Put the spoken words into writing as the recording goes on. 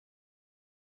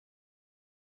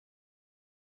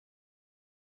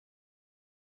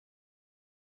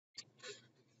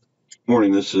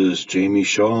Morning, this is Jamie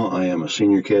Shaw. I am a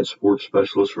Senior CAD Support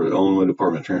Specialist for the Illinois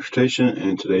Department of Transportation,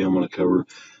 and today I'm going to cover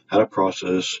how to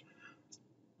process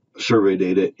survey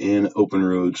data in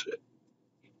OpenRoads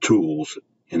tools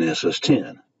in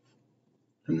SS10.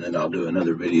 And then I'll do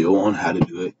another video on how to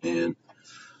do it in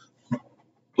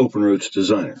OpenRoads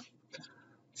Designer.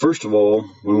 First of all,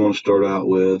 we want to start out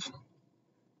with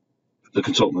the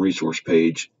consultant resource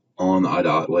page on the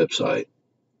IDOT website.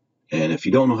 And if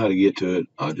you don't know how to get to it,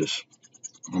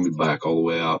 let me back all the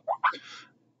way out.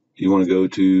 You want to go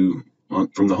to,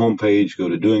 from the home page, go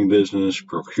to Doing Business,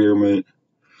 Procurement,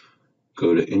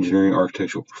 go to Engineering,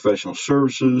 Architectural, Professional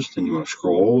Services, then you want to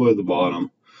scroll all the way to the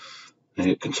bottom and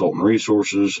hit Consultant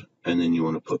Resources, and then you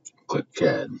want to click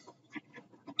CAD.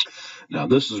 Now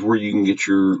this is where you can get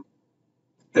your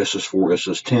SS4,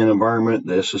 SS10 environment.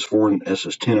 The SS4 and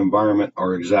SS10 environment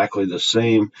are exactly the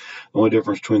same. The only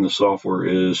difference between the software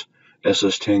is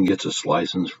SS10 gets its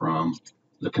license from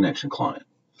the connection client.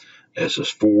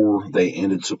 SS4, they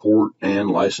ended support and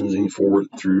licensing for it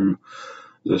through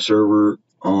the server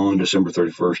on December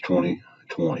 31st,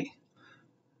 2020.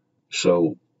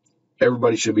 So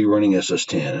everybody should be running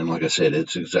SS10. And like I said,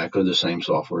 it's exactly the same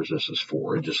software as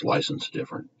SS4. It just licensed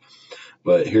different.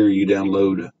 But here you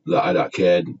download the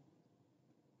IDOT-CAD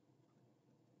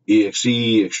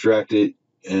exe, extract it,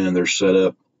 and there's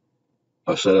a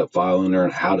setup file in there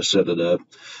and how to set it up.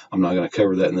 I'm not going to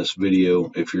cover that in this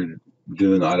video. If you're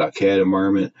doing the IDOT-CAD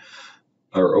environment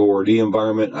or ORD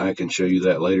environment, I can show you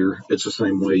that later. It's the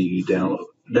same way. You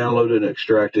download it and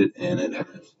extract it, and it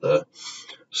has the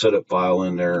setup file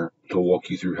in there to walk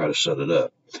you through how to set it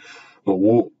up. But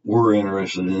what we're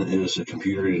interested in is the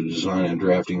computer aided design and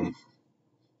drafting,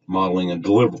 modeling, and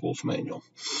deliverables manual.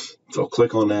 So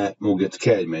click on that, and we'll get the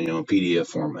CAD manual in PDF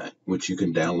format, which you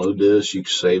can download this. You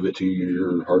can save it to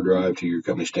your hard drive, to your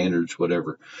company standards,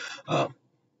 whatever.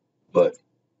 But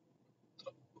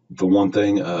the one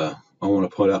thing I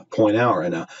want to point out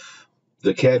right now,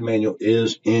 the CAD manual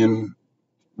is in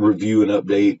review and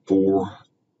update for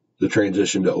the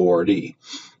transition to ORD.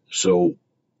 So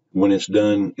when it's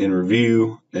done in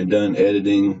review and done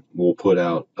editing, we'll put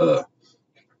out a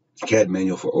CAD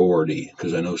manual for ORD,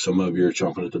 because I know some of you are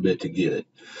chomping at the bit to get it.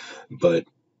 But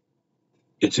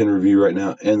it's in review right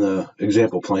now, and the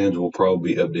example plans will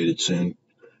probably be updated soon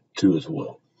too as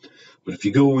well. But if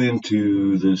you go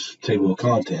into this table of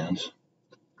contents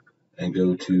and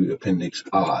go to Appendix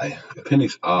I,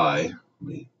 Appendix I, let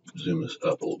me zoom this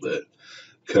up a little bit,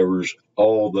 covers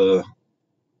all the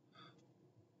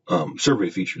survey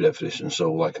feature definitions.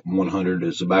 So like 100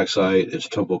 is the backside, it's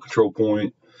topo control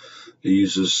point. It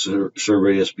uses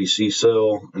survey SBC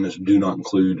cell, and it's do not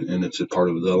include, and it's a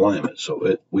part of the alignment.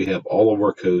 So we have all of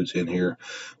our codes in here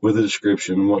with a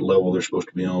description, what level they're supposed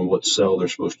to be on, what cell they're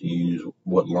supposed to use,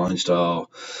 what line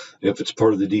style, if it's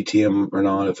part of the DTM or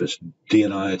not. If it's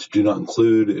DNI, it's do not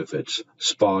include. If it's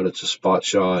spot, it's a spot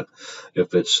shot.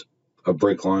 If it's a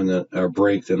brake line, then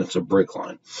it's a brake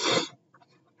line.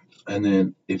 And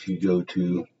then if you go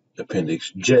to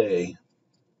Appendix J,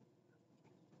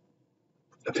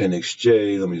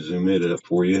 let me zoom it up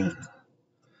for you,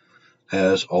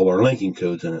 has all our linking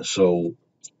codes in it. So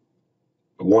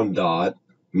 1 dot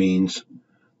means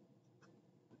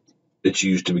it's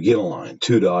used to begin a line.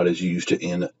 2 dot is used to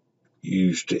end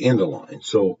a line.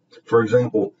 So for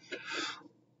example,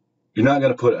 you're not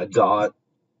going to put a dot,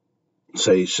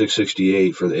 say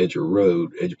 668 for the edge of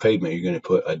road, edge of pavement. You're going to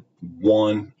put a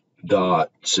 1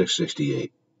 dot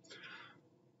 668.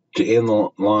 To end the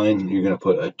line, you're going to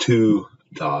put a 2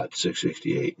 dot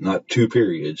 668, not 2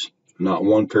 periods, not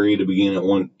 1 period to begin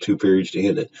it, 2 periods to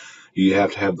end it. You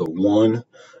have to have the 1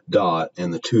 dot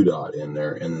and the 2 dot in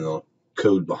there and the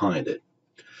code behind it.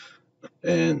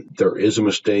 And there is a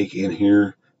mistake in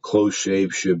here. Closed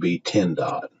shape should be 10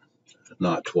 dot,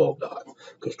 not 12 dot,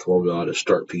 because 12 dot is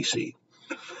start PC.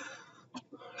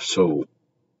 So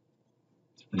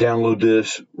download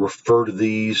this, refer to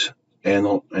these and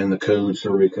the codes,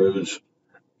 survey codes,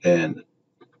 and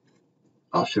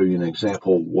I'll show you an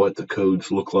example of what the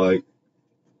codes look like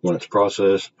when it's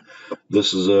processed.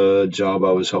 This is a job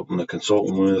I was helping a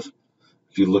consultant with.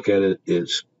 If you look at it,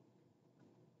 it's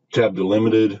tab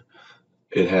delimited.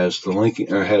 It has the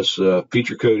linking, or has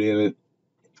feature code in it,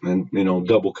 and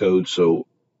double code. So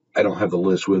I don't have the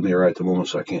list with me right at the moment,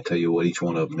 so I can't tell you what each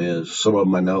one of them is. Some of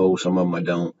them I know, some of them I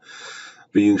don't.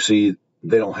 But you can see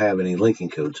they don't have any linking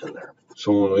codes in there.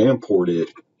 So when we import it,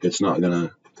 it's not going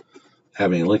to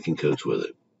have any linking codes with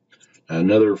it.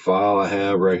 Another file I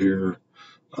have right here,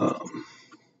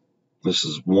 this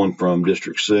is one from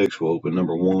District 6. We'll open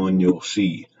number 1. You'll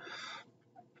see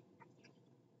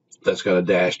that's got a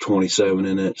 -27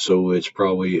 in it, so it's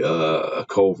probably a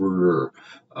culvert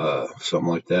or something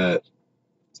like that.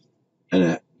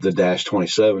 And the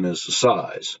 -27 is the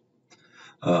size.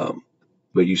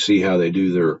 But you see how they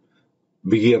do their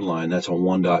begin line. That's a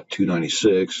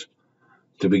 1.296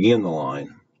 to begin the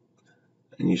line.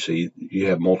 And you see you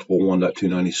have multiple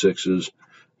 1.296s,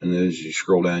 and then as you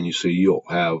scroll down, you see you'll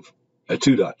have a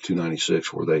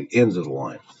 2.296 where they ends of the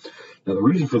line. Now the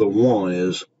reason for the 1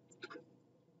 is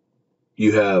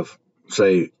you have,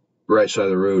 say, right side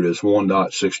of the road is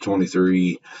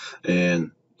 1.623,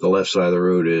 and the left side of the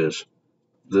road is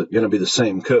going to be the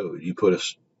same code. You put a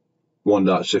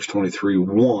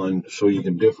 1.623.1 so you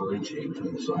can differentiate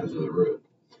between the sides of the road.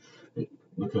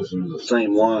 Because they're the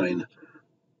same line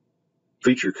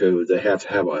feature code, they have to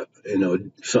have a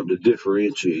something to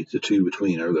differentiate the two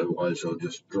between, otherwise they'll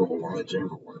just draw lines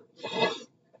everywhere.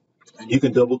 And you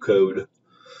can double code,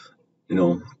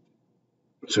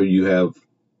 so you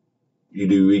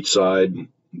do each side,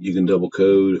 you can double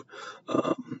code.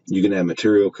 You can have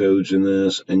material codes in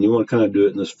this, and you want to kind of do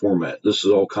it in this format. This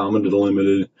is all common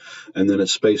delimited, and then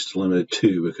it's space delimited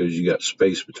too, because you got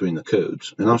space between the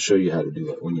codes. And I'll show you how to do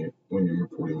that when you're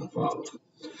importing the files.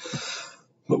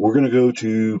 But we're going to go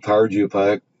to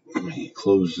Powergeopak. Let me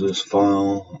close this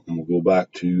file, and we'll go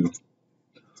back to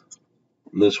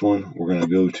this one. We're going to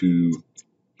go to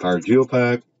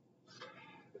Powergeopak.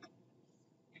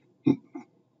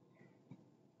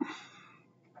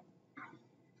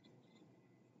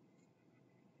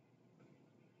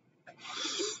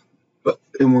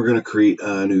 And we're going to create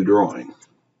a new drawing.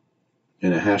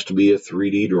 And it has to be a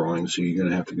 3D drawing, so you're going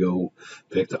to have to go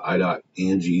pick the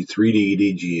i.ng 3D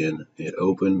DGN, hit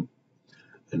open,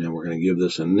 and then we're going to give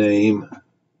this a name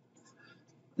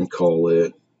and call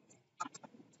it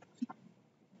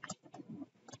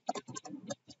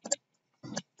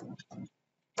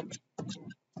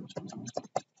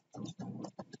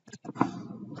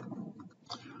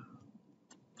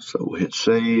so we'll hit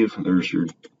save. There's your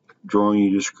drawing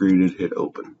you just created. Hit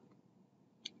open.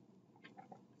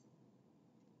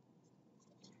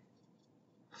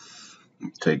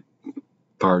 Take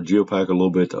Powergeopak a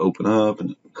little bit to open up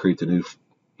and create the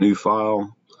new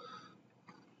file.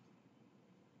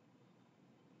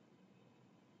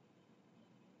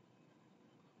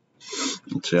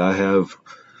 Let's see, I have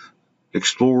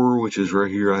Explorer, which is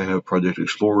right here. I have Project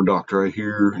Explorer docked right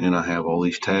here, and I have all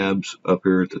these tabs up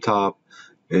here at the top.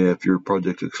 If your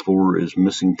Project Explorer is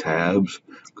missing tabs,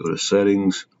 go to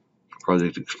Settings,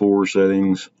 Project Explorer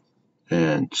Settings,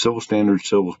 and Civil Standards,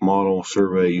 Civil Model,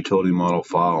 Survey, Utility Model,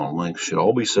 File, and Links should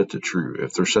all be set to true.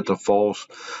 If they're set to false,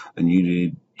 then you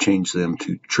need to change them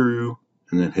to true,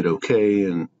 and then hit OK,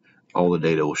 and all the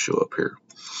data will show up here.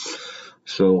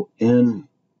 So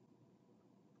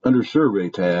under Survey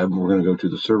tab, we're going to go to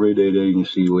the Survey data. You can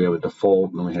see we have a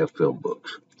default, and we have field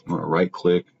books. I'm going to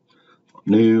right-click,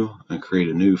 New, and create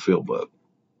a new field book.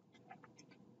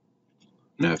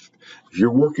 Now, if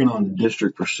you're working on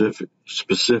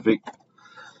district-specific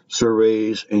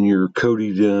surveys and you're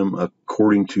coding them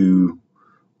according to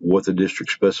what the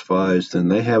district specifies, then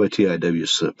they have a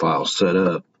TIW file set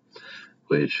up,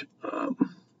 which I'm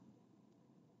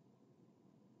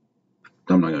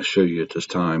not going to show you at this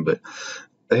time, but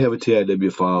they have a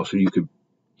TIW file, so you could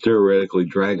theoretically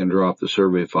drag and drop the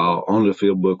survey file onto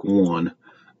Fieldbook 1,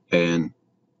 and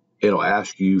it'll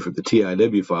ask you for the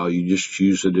TIW file. You just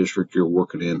choose the district you're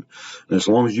working in, and as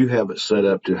long as you have it set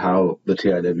up to how the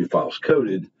TIW file is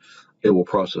coded, it will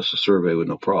process the survey with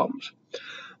no problems.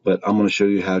 But I'm going to show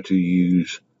you how to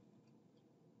use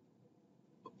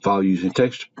file using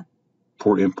text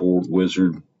import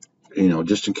wizard,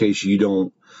 just in case you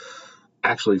don't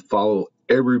actually follow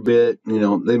every bit.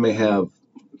 They may have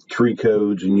 3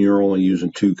 codes and you're only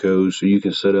using 2 codes, so you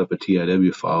can set up a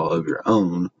TIW file of your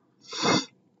own.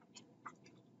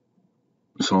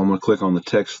 So I'm going to click on the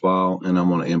text file and I'm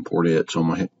going to import it. So I'm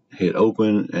going to hit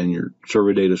open, and your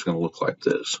survey data is going to look like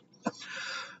this.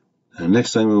 And the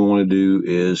next thing we want to do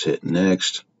is hit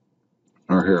next.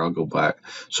 Or here, I'll go back.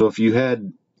 So if you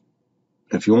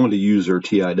wanted to use their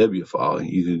TIW file,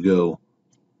 you could go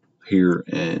here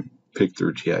and pick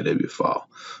their TIW file.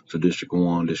 So District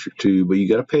 1, District 2, but you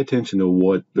got to pay attention to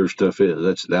what their stuff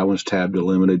is. That one's tab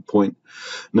delimited, point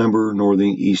number,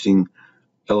 northing, easting,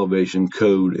 elevation,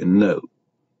 code, and note.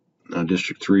 Now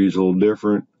District 3 is a little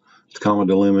different. It's comma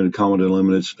delimited.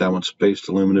 That one's space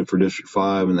delimited for District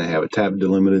 5, and they have a tab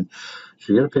delimited.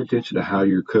 So you got to pay attention to how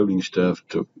you're coding stuff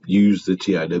to use the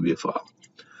TIW file.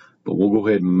 But we'll go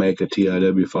ahead and make a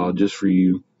TIW file just for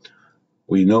you.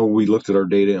 We know we looked at our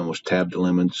data and it was tab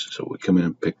delimited, so we come in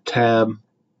and pick tab,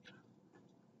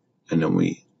 and then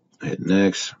we hit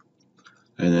next.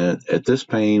 And then at this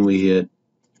pane we hit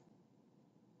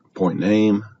point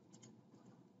name,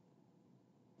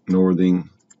 northing,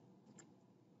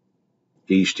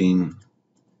 easting,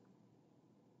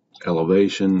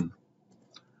 elevation,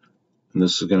 and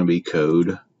this is going to be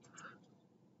code,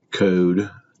 code,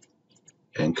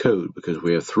 and code, because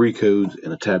we have 3 codes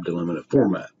in a tab delimited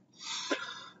format.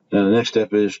 Now the next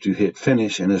step is to hit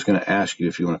finish, and it's going to ask you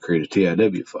if you want to create a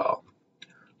TIW file.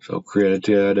 So create a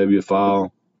TIW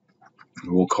file.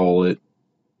 We'll call it,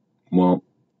 well,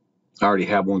 I already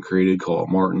have one created, call it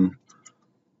Martin,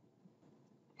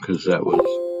 because that was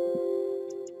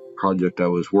the project I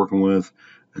was working with,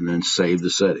 and then save the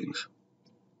settings.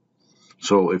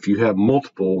 So if you have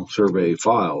multiple survey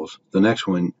files, the next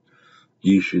one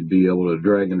you should be able to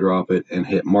drag and drop it and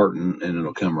hit Martin, and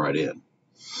it'll come right in.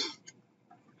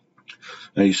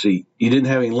 Now you see, you didn't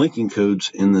have any linking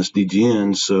codes in this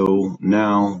DGN, so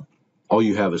now all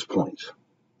you have is points.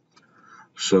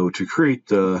 So to create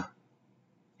the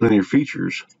linear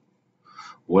features,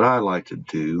 what I like to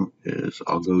do is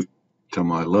I'll go to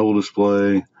my level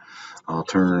display, I'll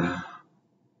turn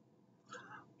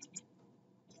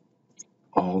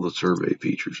all the survey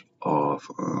features off.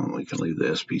 We can leave the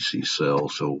SPC cell,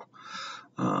 so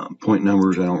point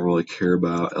numbers I don't really care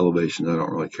about, elevations I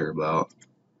don't really care about.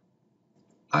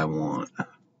 I want to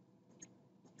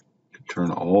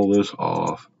turn all this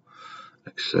off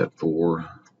except for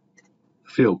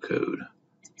field code,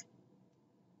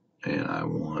 and I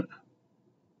want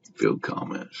field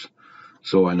comments,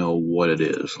 so I know what it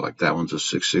is. Like that one's a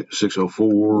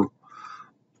 604,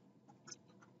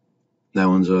 that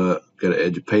one's got an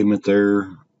edge of pavement there,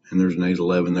 and there's an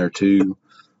 811 there too,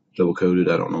 double coded.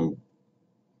 I don't know,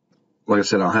 like I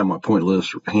said, I don't have my point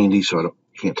list handy, so I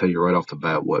can't tell you right off the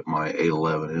bat what my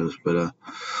 811 is, but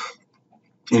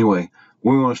anyway,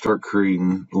 we want to start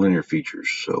creating linear features.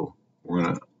 So we're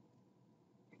going to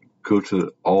go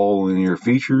to all linear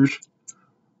features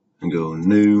and go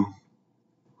new.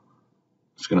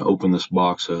 It's going to open this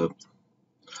box up.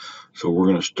 So we're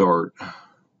going to start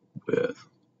with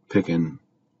picking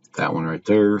that one right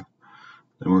there.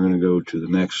 Then we're going to go to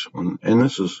the next one, and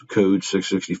this is code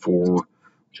 664,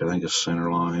 which I think is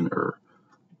centerline or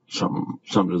something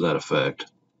to that effect.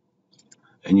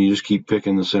 And you just keep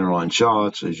picking the centerline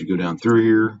shots as you go down through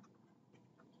here.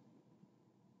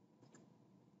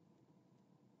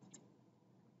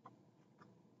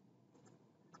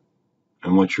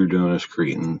 And what you're doing is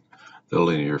creating the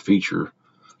linear feature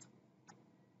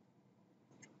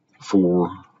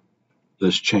for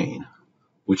this chain,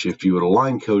 which if you would have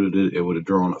line coded it, it would have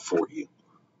drawn it for you.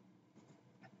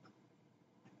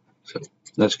 So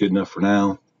that's good enough for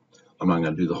now. I'm not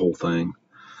going to do the whole thing.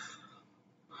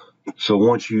 So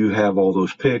once you have all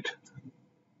those picked,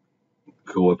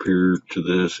 go up here to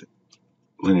this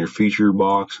linear feature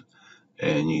box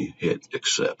and you hit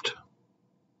accept.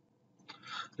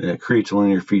 And it creates a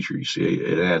linear feature. You see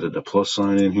it added a plus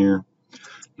sign in here.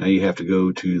 Now you have to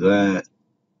go to that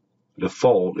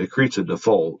default. It creates a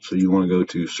default, so you want to go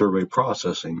to survey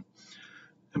processing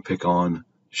and pick on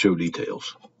show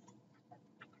details.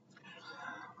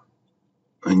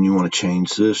 And you want to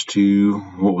change this to,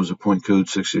 what was the point code,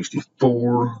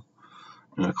 664.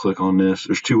 And I click on this.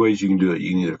 There's 2 ways you can do it. You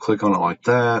can either click on it like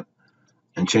that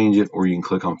and change it, or you can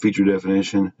click on feature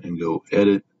definition and go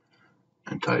edit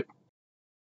and type